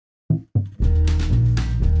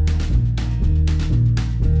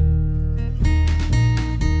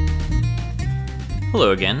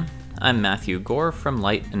Hello again, I'm Matthew Gore from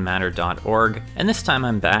lightandmatter.org, and this time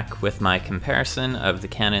I'm back with my comparison of the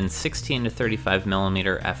Canon 16 to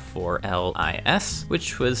 35mm f4 LIS,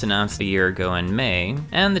 which was announced a year ago in May,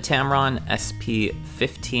 and the Tamron SP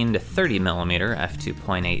 15 to 30mm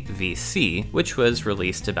f2.8 VC, which was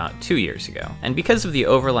released about 2 years ago. And because of the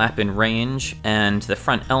overlap in range and the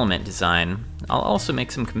front element design, I'll also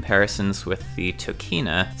make some comparisons with the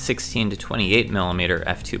Tokina 16 to 28mm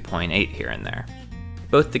f2.8 here and there.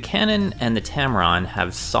 Both the Canon and the Tamron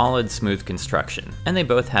have solid, smooth construction, and they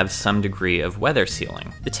both have some degree of weather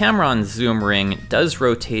sealing. The Tamron zoom ring does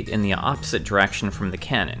rotate in the opposite direction from the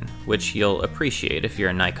Canon, which you'll appreciate if you're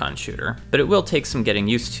a Nikon shooter, but it will take some getting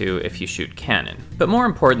used to if you shoot Canon. But more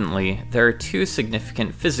importantly, there are two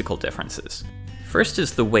significant physical differences. First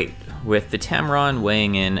is the weight, with the Tamron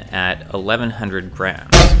weighing in at 1,100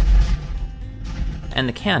 grams. And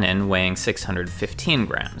the Canon weighing 615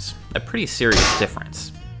 grams, a pretty serious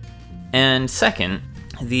difference. And second,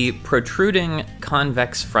 the protruding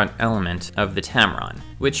convex front element of the Tamron,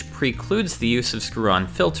 which precludes the use of screw-on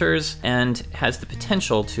filters and has the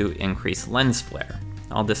potential to increase lens flare.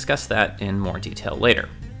 I'll discuss that in more detail later.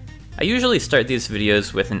 I usually start these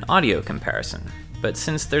videos with an audio comparison, but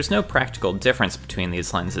since there's no practical difference between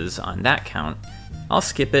these lenses on that count, I'll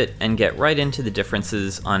skip it and get right into the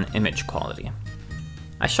differences on image quality.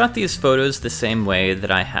 I shot these photos the same way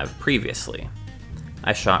that I have previously.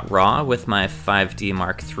 I shot RAW with my 5D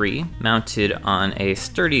Mark III, mounted on a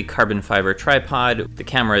sturdy carbon fiber tripod. The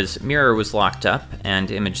camera's mirror was locked up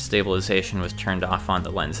and image stabilization was turned off on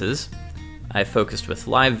the lenses. I focused with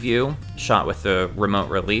live view, shot with a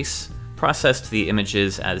remote release, processed the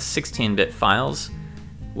images as 16-bit files,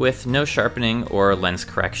 with no sharpening or lens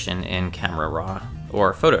correction in Camera Raw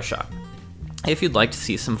or Photoshop. If you'd like to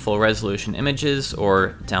see some full resolution images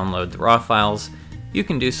or download the RAW files, you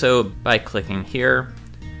can do so by clicking here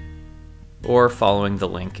or following the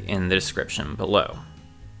link in the description below.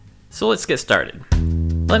 So let's get started.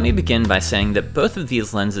 Let me begin by saying that both of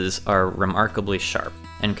these lenses are remarkably sharp,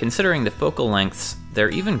 and considering the focal lengths,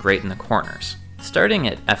 they're even great in the corners. Starting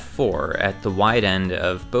at f4 at the wide end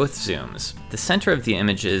of both zooms, the center of the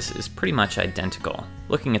images is pretty much identical.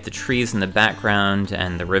 Looking at the trees in the background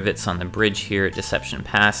and the rivets on the bridge here at Deception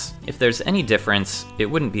Pass, if there's any difference, it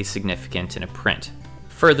wouldn't be significant in a print.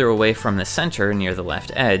 Further away from the center, near the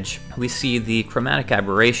left edge, we see the chromatic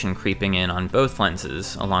aberration creeping in on both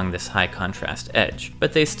lenses along this high contrast edge,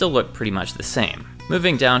 but they still look pretty much the same.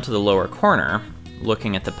 Moving down to the lower corner,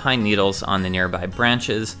 looking at the pine needles on the nearby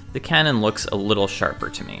branches, the Canon looks a little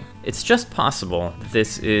sharper to me. It's just possible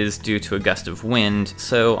this is due to a gust of wind,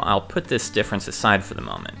 so I'll put this difference aside for the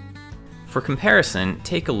moment. For comparison,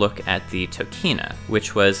 take a look at the Tokina,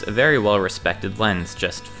 which was a very well-respected lens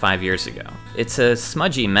just 5 years ago. It's a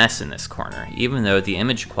smudgy mess in this corner, even though the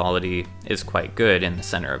image quality is quite good in the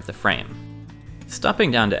center of the frame.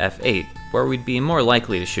 Stopping down to f8, where we'd be more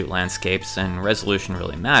likely to shoot landscapes and resolution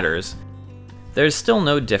really matters, there's still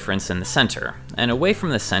no difference in the center, and away from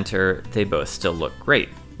the center, they both still look great.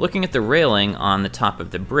 Looking at the railing on the top of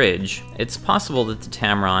the bridge, it's possible that the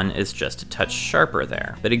Tamron is just a touch sharper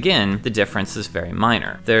there, but again, the difference is very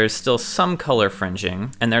minor. There's still some color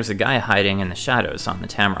fringing, and there's a guy hiding in the shadows on the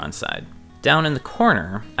Tamron side. Down in the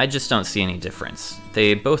corner, I just don't see any difference.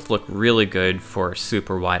 They both look really good for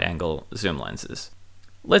super wide-angle zoom lenses.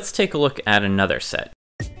 Let's take a look at another set.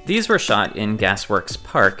 These were shot in Gasworks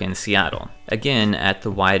Park in Seattle, again at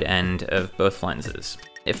the wide end of both lenses.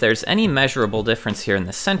 If there's any measurable difference here in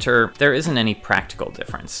the center, there isn't any practical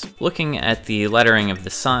difference. Looking at the lettering of the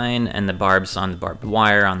sign and the barbs on the barbed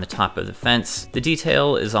wire on the top of the fence, the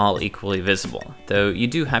detail is all equally visible, though you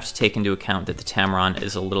do have to take into account that the Tamron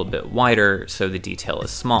is a little bit wider, so the detail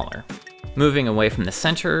is smaller. Moving away from the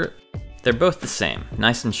center, they're both the same,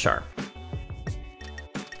 nice and sharp.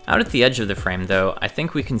 Out at the edge of the frame though, I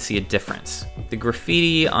think we can see a difference. The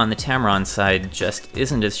graffiti on the Tamron side just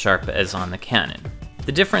isn't as sharp as on the Canon.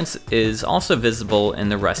 The difference is also visible in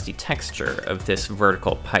the rusty texture of this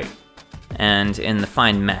vertical pipe, and in the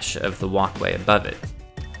fine mesh of the walkway above it.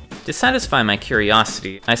 To satisfy my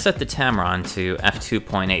curiosity, I set the Tamron to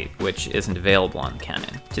f2.8, which isn't available on the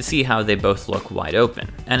Canon, to see how they both look wide open.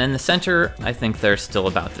 And in the center, I think they're still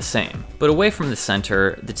about the same. But away from the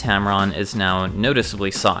center, the Tamron is now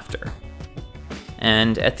noticeably softer.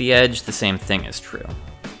 And at the edge, the same thing is true.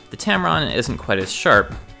 The Tamron isn't quite as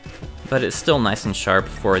sharp, but it's still nice and sharp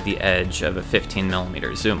for the edge of a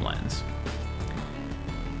 15mm zoom lens.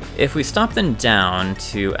 If we stop them down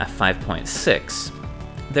to f5.6,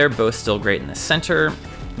 they're both still great in the center,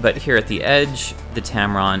 but here at the edge, the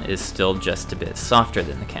Tamron is still just a bit softer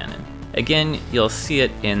than the Canon. Again, you'll see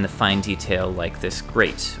it in the fine detail like this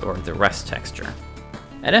grate or the rust texture.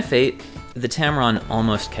 At f8, the Tamron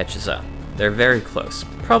almost catches up. They're very close,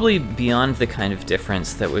 probably beyond the kind of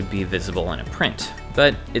difference that would be visible in a print,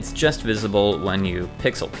 but it's just visible when you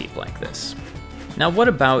pixel peep like this. Now what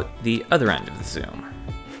about the other end of the zoom?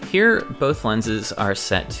 Here, both lenses are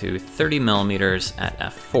set to 30mm at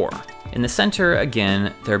f4. In the center,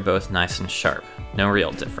 again, they're both nice and sharp, no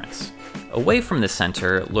real difference. Away from the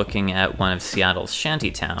center, looking at one of Seattle's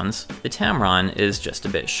shanty towns, the Tamron is just a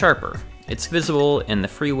bit sharper. It's visible in the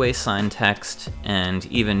freeway sign text, and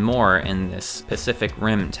even more in this Pacific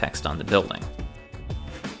Rim text on the building.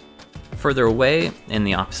 Further away, in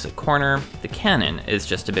the opposite corner, the Canon is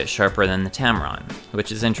just a bit sharper than the Tamron,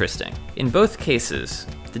 which is interesting. In both cases,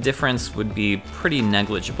 the difference would be pretty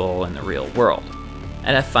negligible in the real world.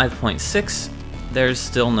 At f5.6, there's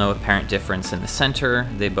still no apparent difference in the center,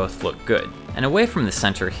 they both look good. And away from the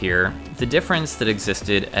center here, the difference that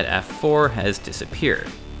existed at f4 has disappeared.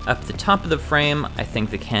 Up the top of the frame, I think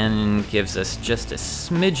the Canon gives us just a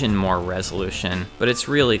smidgen more resolution, but it's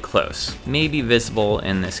really close. Maybe visible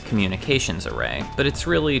in this communications array, but it's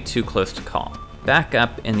really too close to call. Back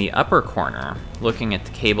up in the upper corner, looking at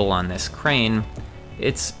the cable on this crane,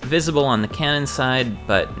 it's visible on the Canon side,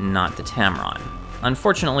 but not the Tamron.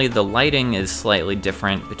 Unfortunately, the lighting is slightly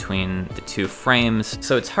different between the two frames,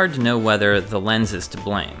 so it's hard to know whether the lens is to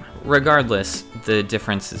blame. Regardless, the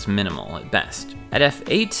difference is minimal at best. At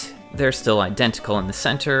f8, they're still identical in the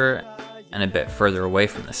center, and a bit further away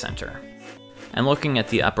from the center. And looking at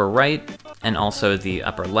the upper right, and also the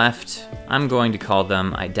upper left, I'm going to call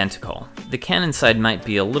them identical. The Canon side might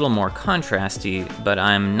be a little more contrasty, but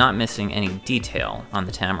I'm not missing any detail on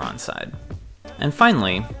the Tamron side. And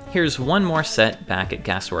finally, here's one more set back at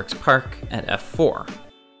Gasworks Park at f4.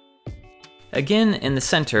 Again, in the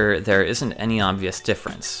center, there isn't any obvious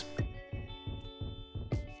difference.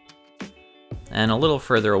 And a little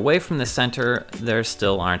further away from the center, there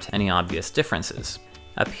still aren't any obvious differences.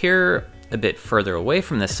 Up here, a bit further away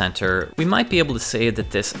from the center, we might be able to say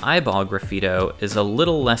that this eyeball graffito is a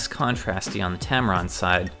little less contrasty on the Tamron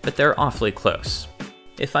side, but they're awfully close.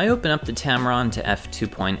 If I open up the Tamron to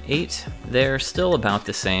f2.8, they're still about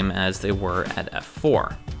the same as they were at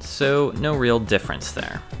f4, so no real difference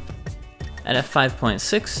there. At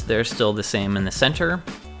f5.6, they're still the same in the center,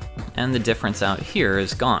 and the difference out here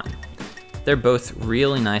is gone. They're both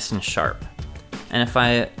really nice and sharp. And if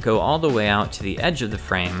I go all the way out to the edge of the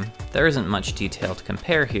frame, there isn't much detail to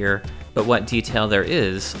compare here, but what detail there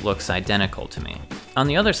is looks identical to me. On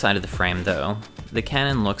the other side of the frame though, the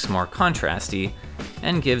Canon looks more contrasty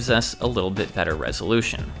and gives us a little bit better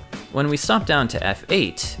resolution. When we stop down to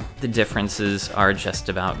f8, the differences are just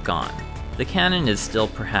about gone. The Canon is still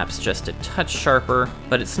perhaps just a touch sharper,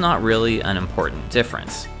 but it's not really an important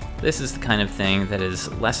difference. This is the kind of thing that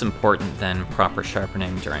is less important than proper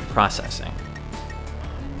sharpening during processing.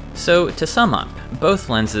 So to sum up, both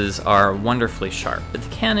lenses are wonderfully sharp, but the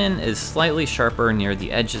Canon is slightly sharper near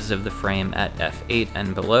the edges of the frame at f8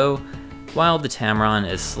 and below, while the Tamron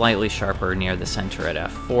is slightly sharper near the center at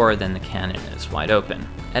f4 than the Canon is wide open.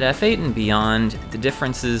 At f8 and beyond, the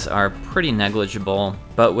differences are pretty negligible,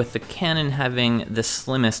 but with the Canon having the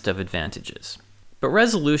slimmest of advantages. But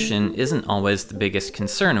resolution isn't always the biggest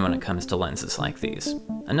concern when it comes to lenses like these.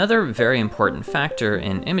 Another very important factor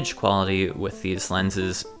in image quality with these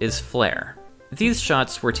lenses is flare. These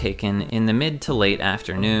shots were taken in the mid to late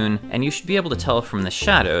afternoon, and you should be able to tell from the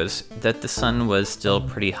shadows that the sun was still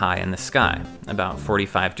pretty high in the sky, about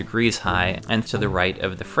 45 degrees high and to the right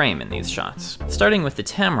of the frame in these shots. Starting with the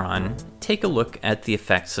Tamron, take a look at the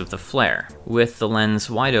effects of the flare, with the lens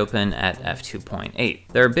wide open at f2.8.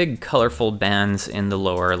 There are big colorful bands in the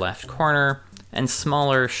lower left corner, and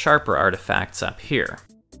smaller, sharper artifacts up here.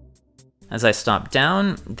 As I stop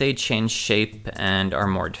down, they change shape and are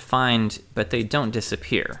more defined, but they don't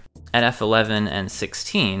disappear. At f11 and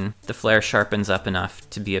 16, the flare sharpens up enough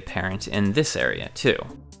to be apparent in this area too.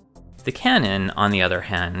 The Canon, on the other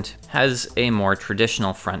hand, has a more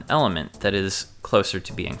traditional front element that is closer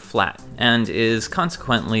to being flat, and is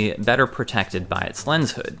consequently better protected by its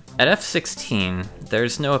lens hood. At f16,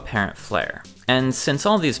 there's no apparent flare, and since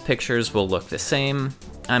all these pictures will look the same,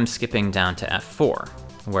 I'm skipping down to f4.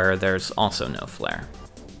 Where there's also no flare.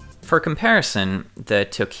 For comparison, the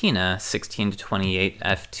Tokina 16-28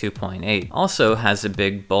 f2.8 also has a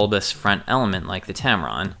big bulbous front element like the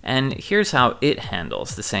Tamron, and here's how it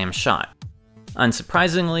handles the same shot.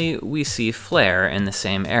 Unsurprisingly, we see flare in the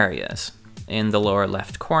same areas, in the lower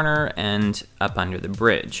left corner and up under the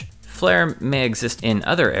bridge. Flare may exist in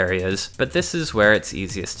other areas, but this is where it's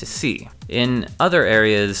easiest to see. In other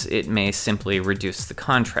areas, it may simply reduce the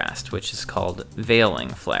contrast, which is called veiling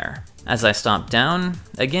flare. As I stop down,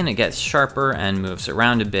 again it gets sharper and moves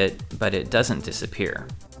around a bit, but it doesn't disappear.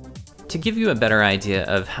 To give you a better idea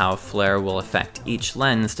of how flare will affect each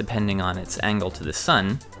lens depending on its angle to the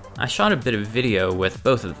sun, I shot a bit of video with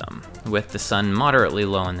both of them, with the sun moderately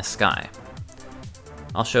low in the sky.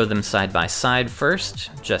 I'll show them side by side first,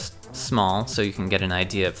 just small so you can get an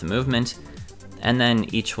idea of the movement, and then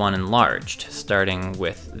each one enlarged, starting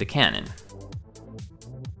with the Canon.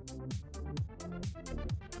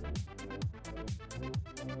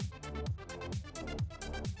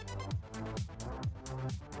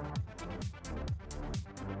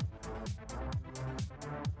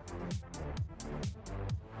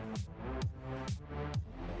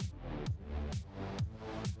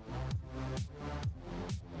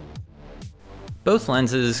 Both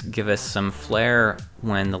lenses give us some flare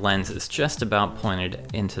when the lens is just about pointed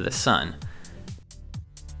into the sun.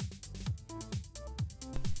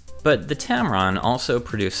 But the Tamron also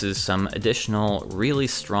produces some additional really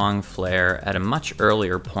strong flare at a much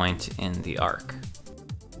earlier point in the arc.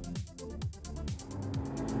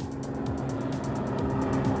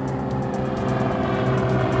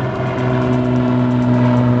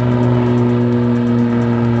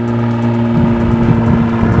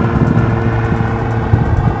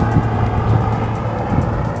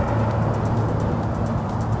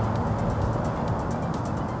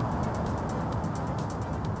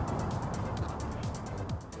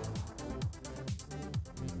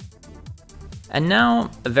 And now,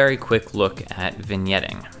 a very quick look at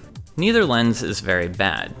vignetting. Neither lens is very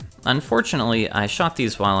bad. Unfortunately, I shot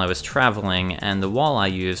these while I was traveling, and the wall I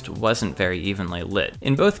used wasn't very evenly lit.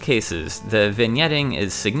 In both cases, the vignetting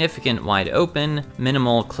is significant wide open,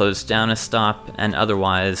 minimal closed down a stop, and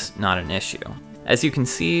otherwise not an issue. As you can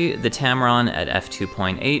see, the Tamron at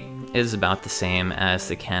f2.8 is about the same as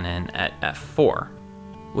the Canon at f4.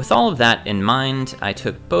 With all of that in mind, I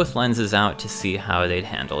took both lenses out to see how they'd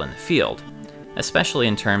handle in the field, especially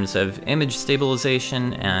in terms of image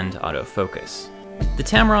stabilization and autofocus. The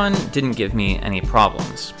Tamron didn't give me any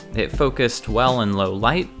problems. It focused well in low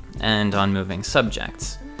light and on moving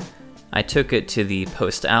subjects. I took it to the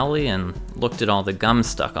post alley and looked at all the gum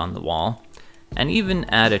stuck on the wall, and even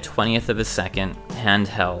at a 20th of a second,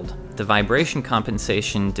 handheld, the vibration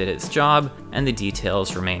compensation did its job and the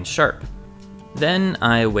details remained sharp. Then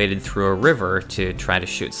I waded through a river to try to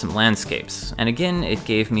shoot some landscapes, and again it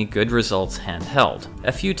gave me good results handheld.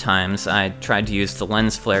 A few times I tried to use the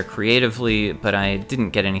lens flare creatively, but I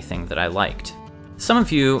didn't get anything that I liked. Some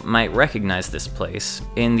of you might recognize this place.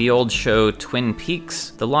 In the old show Twin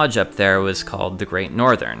Peaks, the lodge up there was called the Great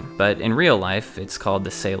Northern, but in real life it's called the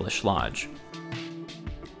Salish Lodge.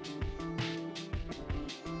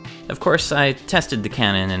 Of course, I tested the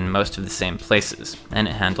Canon in most of the same places, and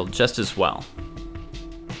it handled just as well.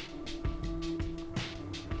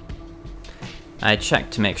 I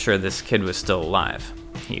checked to make sure this kid was still alive.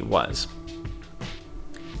 He was.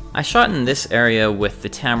 I shot in this area with the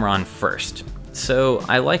Tamron first, so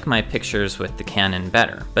I like my pictures with the Canon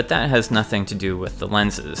better, but that has nothing to do with the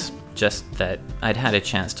lenses, just that I'd had a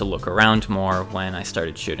chance to look around more when I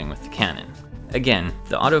started shooting with the Canon. Again,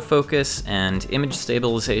 the autofocus and image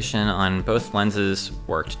stabilization on both lenses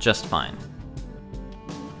worked just fine.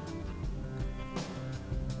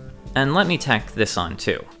 And let me tack this on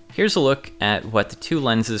too. Here's a look at what the two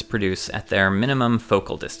lenses produce at their minimum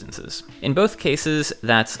focal distances. In both cases,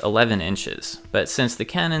 that's 11 inches, but since the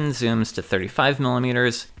Canon zooms to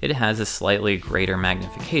 35mm, it has a slightly greater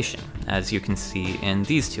magnification, as you can see in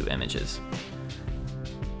these two images.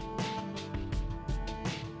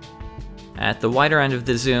 At the wider end of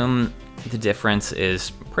the zoom, the difference is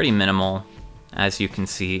pretty minimal, as you can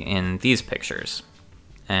see in these pictures,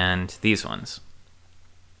 and these ones.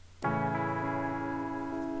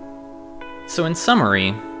 So in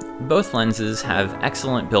summary, both lenses have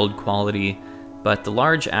excellent build quality, but the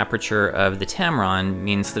large aperture of the Tamron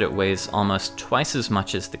means that it weighs almost twice as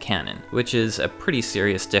much as the Canon, which is a pretty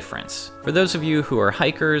serious difference. For those of you who are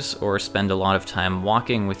hikers or spend a lot of time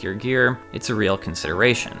walking with your gear, it's a real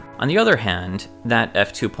consideration. On the other hand, that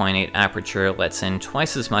f2.8 aperture lets in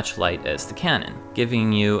twice as much light as the Canon,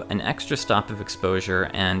 giving you an extra stop of exposure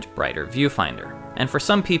and brighter viewfinder. And for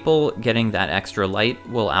some people, getting that extra light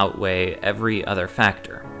will outweigh every other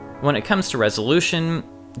factor. When it comes to resolution,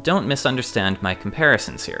 don't misunderstand my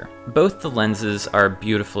comparisons here. Both the lenses are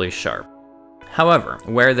beautifully sharp. However,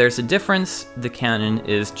 where there's a difference, the Canon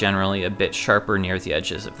is generally a bit sharper near the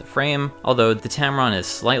edges of the frame, although the Tamron is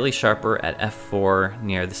slightly sharper at f4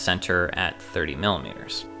 near the center at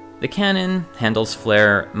 30mm. The Canon handles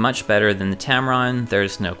flare much better than the Tamron,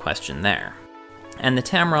 there's no question there. And the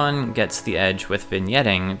Tamron gets the edge with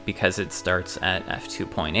vignetting because it starts at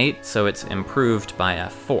f2.8, so it's improved by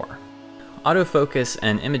f4. Autofocus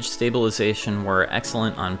and image stabilization were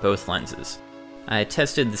excellent on both lenses. I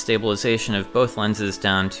tested the stabilization of both lenses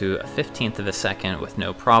down to a 15th of a second with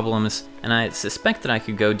no problems, and I suspect that I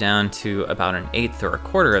could go down to about an 1/8 or a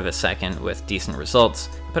 1/4 of a second with decent results,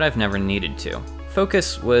 but I've never needed to.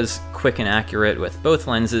 Focus was quick and accurate with both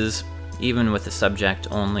lenses, even with the subject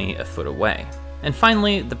only a foot away. And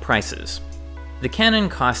finally, the prices. The Canon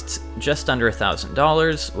costs just under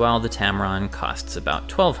 $1,000, while the Tamron costs about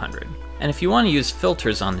 $1,200. And if you want to use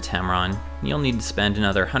filters on the Tamron, you'll need to spend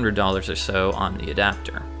another $100 or so on the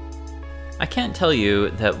adapter. I can't tell you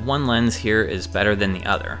that one lens here is better than the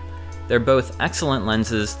other. They're both excellent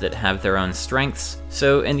lenses that have their own strengths,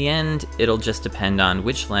 so in the end, it'll just depend on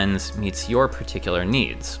which lens meets your particular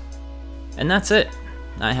needs. And that's it.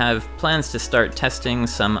 I have plans to start testing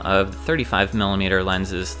some of the 35mm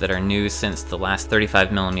lenses that are new since the last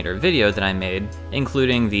 35mm video that I made,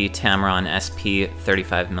 including the Tamron SP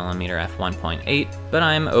 35mm f1.8, but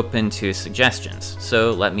I'm open to suggestions,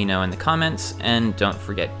 so let me know in the comments, and don't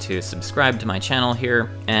forget to subscribe to my channel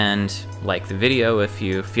here, and like the video if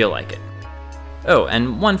you feel like it. Oh,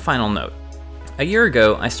 and one final note. A year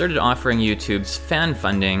ago, I started offering YouTube's fan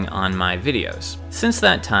funding on my videos. Since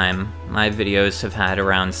that time, my videos have had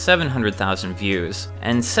around 700,000 views,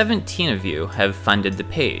 and 17 of you have funded the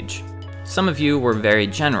page. Some of you were very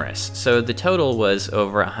generous, so the total was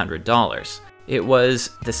over $100. It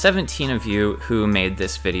was the 17 of you who made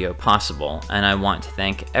this video possible, and I want to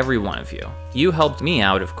thank every one of you. You helped me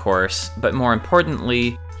out, of course, but more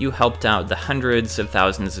importantly, you helped out the hundreds of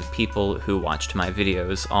thousands of people who watched my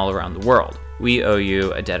videos all around the world. We owe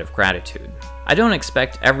you a debt of gratitude. I don't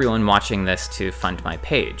expect everyone watching this to fund my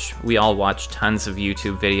page. We all watch tons of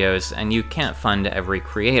YouTube videos, and you can't fund every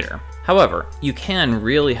creator. However, you can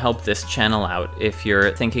really help this channel out if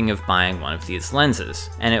you're thinking of buying one of these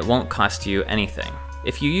lenses, and it won't cost you anything.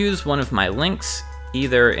 If you use one of my links,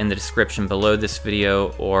 either in the description below this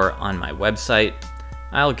video or on my website,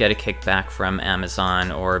 I'll get a kickback from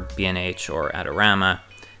Amazon or B&H or Adorama,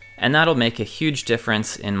 and that'll make a huge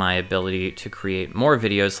difference in my ability to create more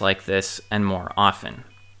videos like this and more often.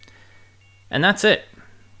 And that's it,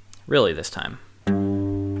 really this time.